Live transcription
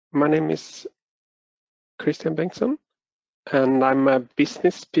My name is Christian Bengtsson, and I'm a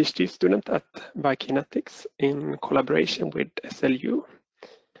business PhD student at VikingGenetics in collaboration with SLU.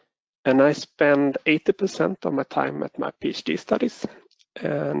 And I spend 80% of my time at my PhD studies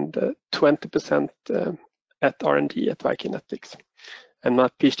and 20% at R&D at VikingGenetics. And my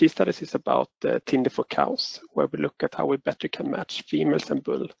PhD studies is about Tinder for cows, where we look at how we better can match females and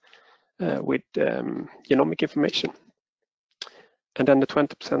bull with genomic information. And then the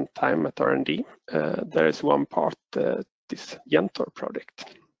 20% time at R&D, there is one part, this GenTORE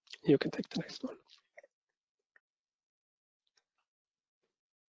project. You can take the next one.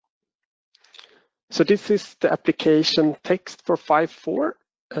 So this is the application text for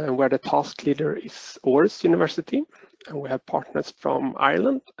 5.4, where the task leader is Aarhus University, and we have partners from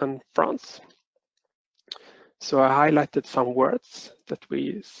Ireland and France. So I highlighted some words that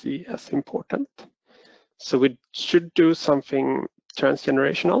we see as important. So we should do something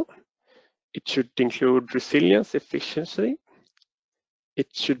transgenerational. It should include resilience, efficiency. It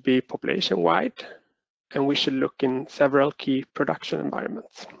should be population-wide, and we should look in several key production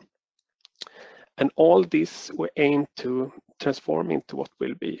environments. And all this we aim to transform into what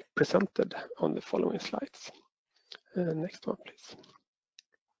will be presented on the following slides. Next one, please.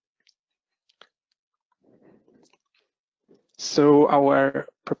 So our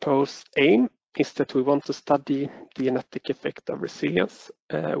proposed aim is that we want to study the genetic effect of resilience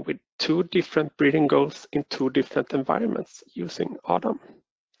with 2 different breeding goals in 2 different environments using ADAM.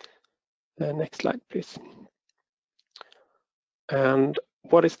 Next slide, please. And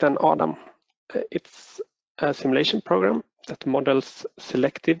what is then ADAM? It's a simulation program that models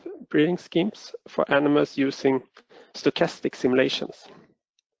selective breeding schemes for animals using stochastic simulations.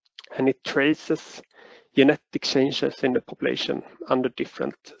 And it traces genetic changes in the population under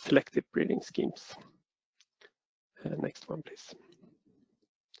different selective breeding schemes. Next one, please.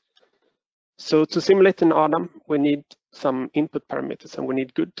 So to simulate in ADAM, we need some input parameters, and we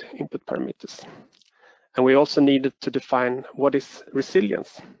need good input parameters. And we also needed to define what is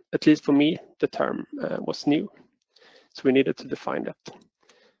resilience. At least for me, the term was new. So we needed to define that.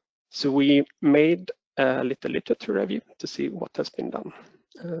 So we made a little literature review to see what has been done.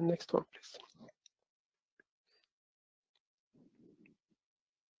 Next one, please.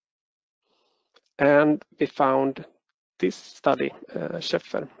 And we found this study,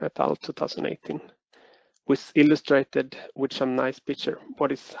 Scheffer et al. 2018, which illustrated with some nice picture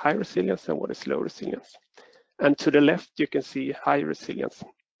what is high resilience and what is low resilience. And to the left, you can see high resilience.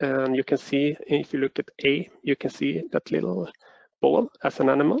 And you can see, if you look at A, you can see that little ball as an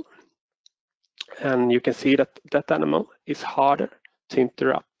animal. And you can see that that animal is harder to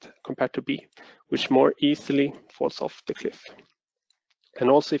interrupt compared to B, which more easily falls off the cliff.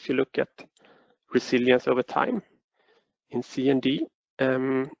 And also, if you look at resilience over time in C and D,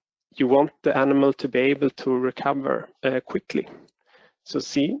 you want the animal to be able to recover quickly. So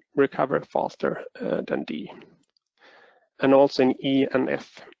C, recover faster than D. And also in E and F,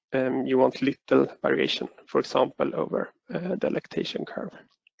 you want little variation, for example, over the lactation curve.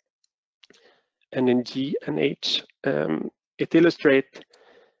 And in G and H, it illustrates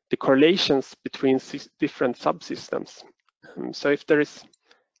the correlations between different subsystems. So if there is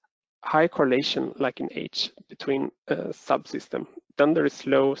high correlation, like in H, between subsystem, then there is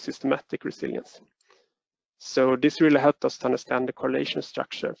low systematic resilience. So this really helped us to understand the correlation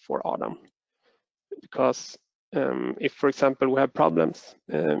structure for ADAM. Because if, for example, we have problems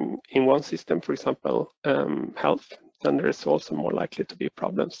in one system, for example, health, then there is also more likely to be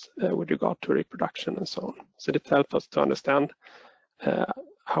problems with regard to reproduction and so on. So it helped us to understand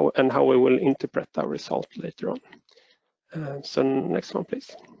how we will interpret our result later on. So next one,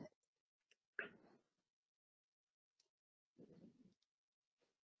 please.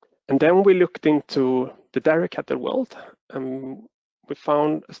 And then we looked into the dairy cattle world. We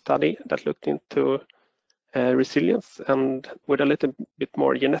found a study that looked into resilience and with a little bit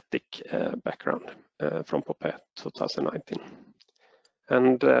more genetic background from Popé 2019.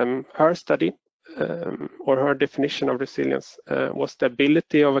 And her study, or her definition of resilience, was the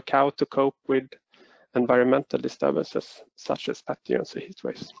ability of a cow to cope with environmental disturbances such as pathogens or heat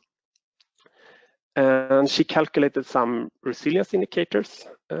waves. And she calculated some resilience indicators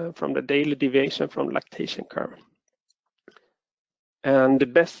from the daily deviation from lactation curve. And the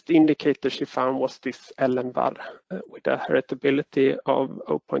best indicator she found was this LM-VAR with a heritability of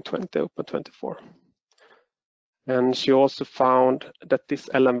 0.20, 0.24. And she also found that this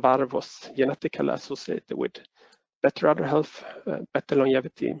LM-VAR was genetically associated with better udder health, better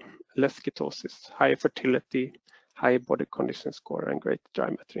longevity, less ketosis, higher fertility, higher body condition score, and greater dry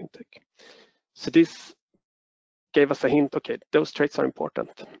matter intake. So this gave us a hint, okay, those traits are important,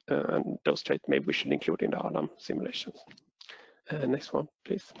 and those traits maybe we should include in the ADAM simulations. Next one,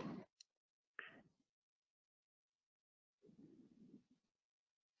 please.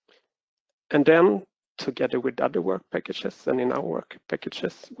 And then, together with other work packages and in our work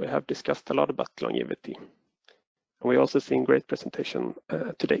packages, we have discussed a lot about longevity. And we also seen great presentation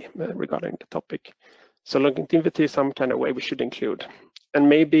today regarding the topic. So longevity is some kind of way we should include. And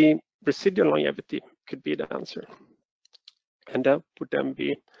maybe residual longevity could be the answer. And that would then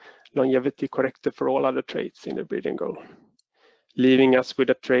be longevity corrected for all other traits in the breeding goal, leaving us with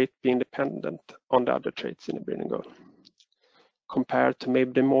a trait being dependent on the other traits in the breeding goal, compared to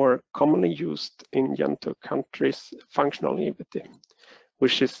maybe the more commonly used in GenTORE countries functional longevity,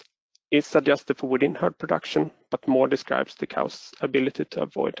 which is adjusted for within herd production, but more describes the cow's ability to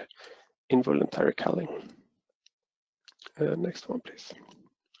avoid involuntary culling. Next one, please.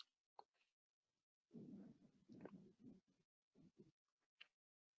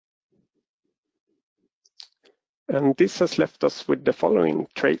 And this has left us with the following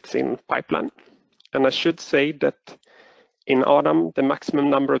traits in pipeline. And I should say that in ADAM, the maximum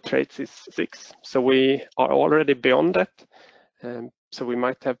number of traits is 6. So we are already beyond that. So we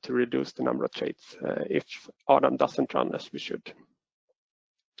might have to reduce the number of traits if ADAM doesn't run as we should.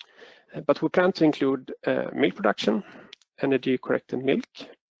 But we plan to include milk production, energy corrected milk,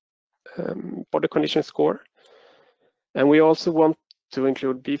 body condition score, and we also want to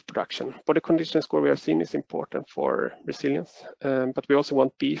include beef production. Body condition score we have seen is important for resilience, but we also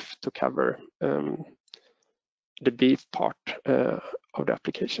want beef to cover the beef part of the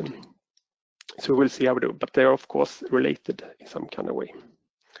application. So we'll see how we do, but they're of course related in some kind of way.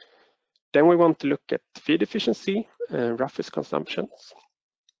 Then we want to look at feed efficiency, roughest consumptions.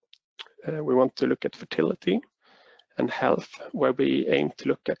 We want to look at fertility and health, where we aim to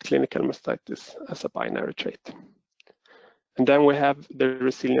look at clinical mastitis as a binary trait. And then we have the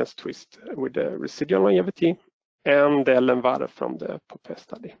resilience twist with the residual longevity and the LNVAR from the Popé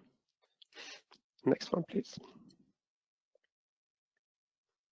study. Next one, please.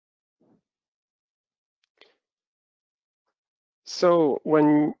 So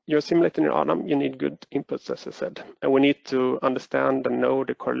when you're simulating in ADAM, you need good inputs, as I said, and we need to understand and know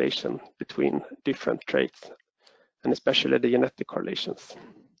the correlation between different traits, and especially the genetic correlations.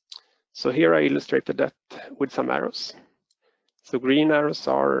 So here I illustrated that with some arrows. So green arrows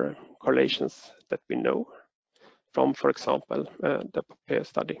are correlations that we know from, for example, the Popé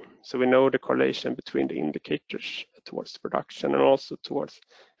study. So we know the correlation between the indicators towards production and also towards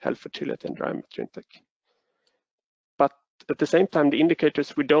health, fertility, and dry matter intake. But at the same time, the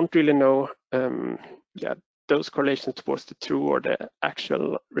indicators, we don't really know those correlations towards the true or the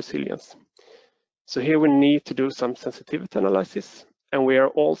actual resilience. So here we need to do some sensitivity analysis, and we are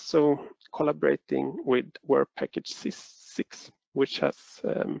also collaborating with work package 6, which has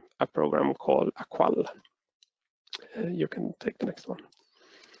a program called AQUAL. You can take the next one.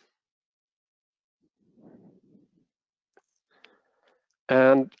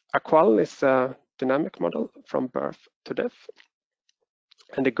 And AQUAL is a dynamic model from birth to death.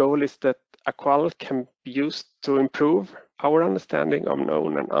 And the goal is that AQUAL can be used to improve our understanding of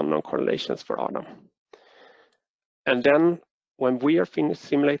known and unknown correlations for ADAM. And then when we are finished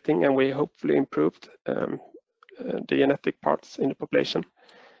simulating and we hopefully improved the genetic parts in the population,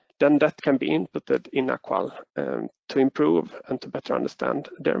 then that can be inputted in AQUAL to improve and to better understand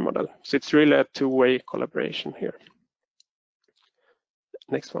their model. So it's really a two-way collaboration here.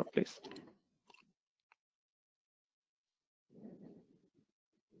 Next one, please.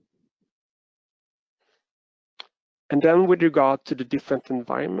 And then with regard to the different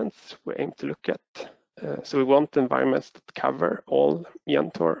environments we aim to look at, so we want environments that cover all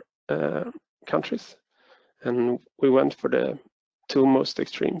GenTORE countries, and we went for the two most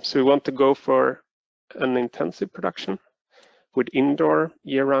extreme. So we want to go for an intensive production with indoor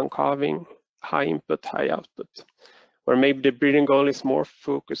year-round calving, high input, high output, where maybe the breeding goal is more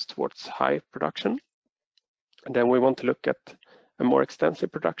focused towards high production. And then we want to look at a more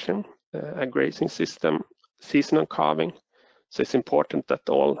extensive production, a grazing system, seasonal calving. So it's important that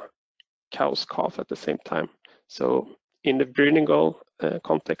all cows calve at the same time. So in the breeding goal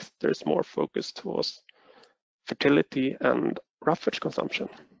context, there's more focus towards fertility and roughage consumption.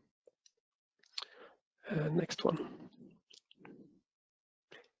 Next one.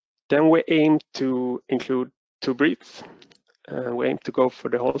 Then we aim to include two breeds. We aim to go for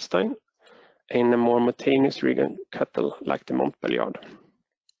the Holstein in a more monotonous Regan cattle like the Montbéliard.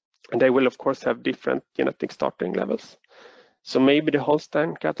 And they will of course have different genetic starting levels. So maybe the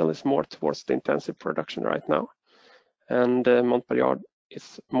Holstein cattle is more towards the intensive production right now, and Montbéliard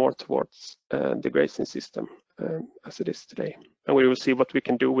is more towards the grazing system as it is today. And we will see what we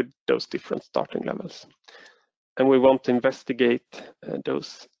can do with those different starting levels. And we want to investigate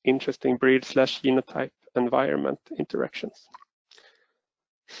those interesting breed/genotype environment interactions.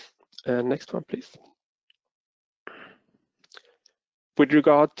 Next one, please. With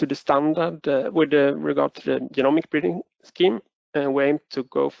regard to the standard, with regard to the genomic breeding scheme, we aim to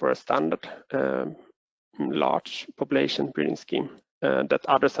go for a standard large population breeding scheme that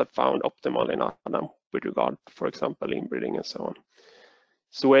others have found optimal in Adam with regard, for example, inbreeding and so on.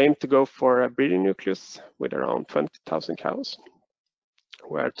 So we aim to go for a breeding nucleus with around 20,000 cows,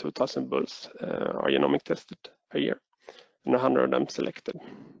 where 2,000 bulls are genomic tested per year, and 100 of them selected.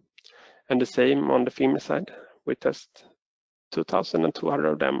 And the same on the female side, we test 2,200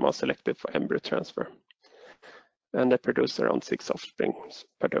 of them are selected for embryo transfer, and they produce around 6 offspring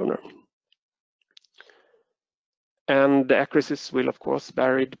per donor. And the accuracies will of course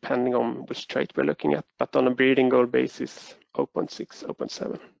vary depending on which trait we're looking at, but on a breeding goal basis, 0.6,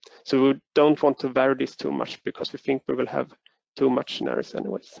 0.7. So we don't want to vary this too much because we think we will have too much generics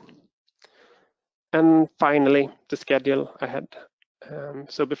anyways. And finally, the schedule ahead.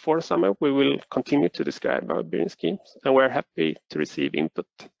 So before summer, we will continue to describe our breeding schemes, and we're happy to receive input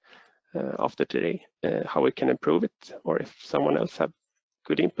after today, how we can improve it, or if someone else have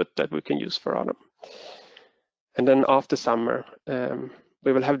good input that we can use for Adam. And then after summer,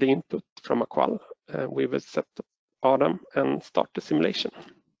 we will have the input from Aqual. We will set up Adam and start the simulation.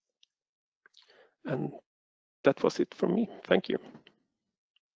 And that was it from me. Thank you.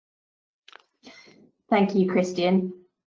 Thank you, Christian.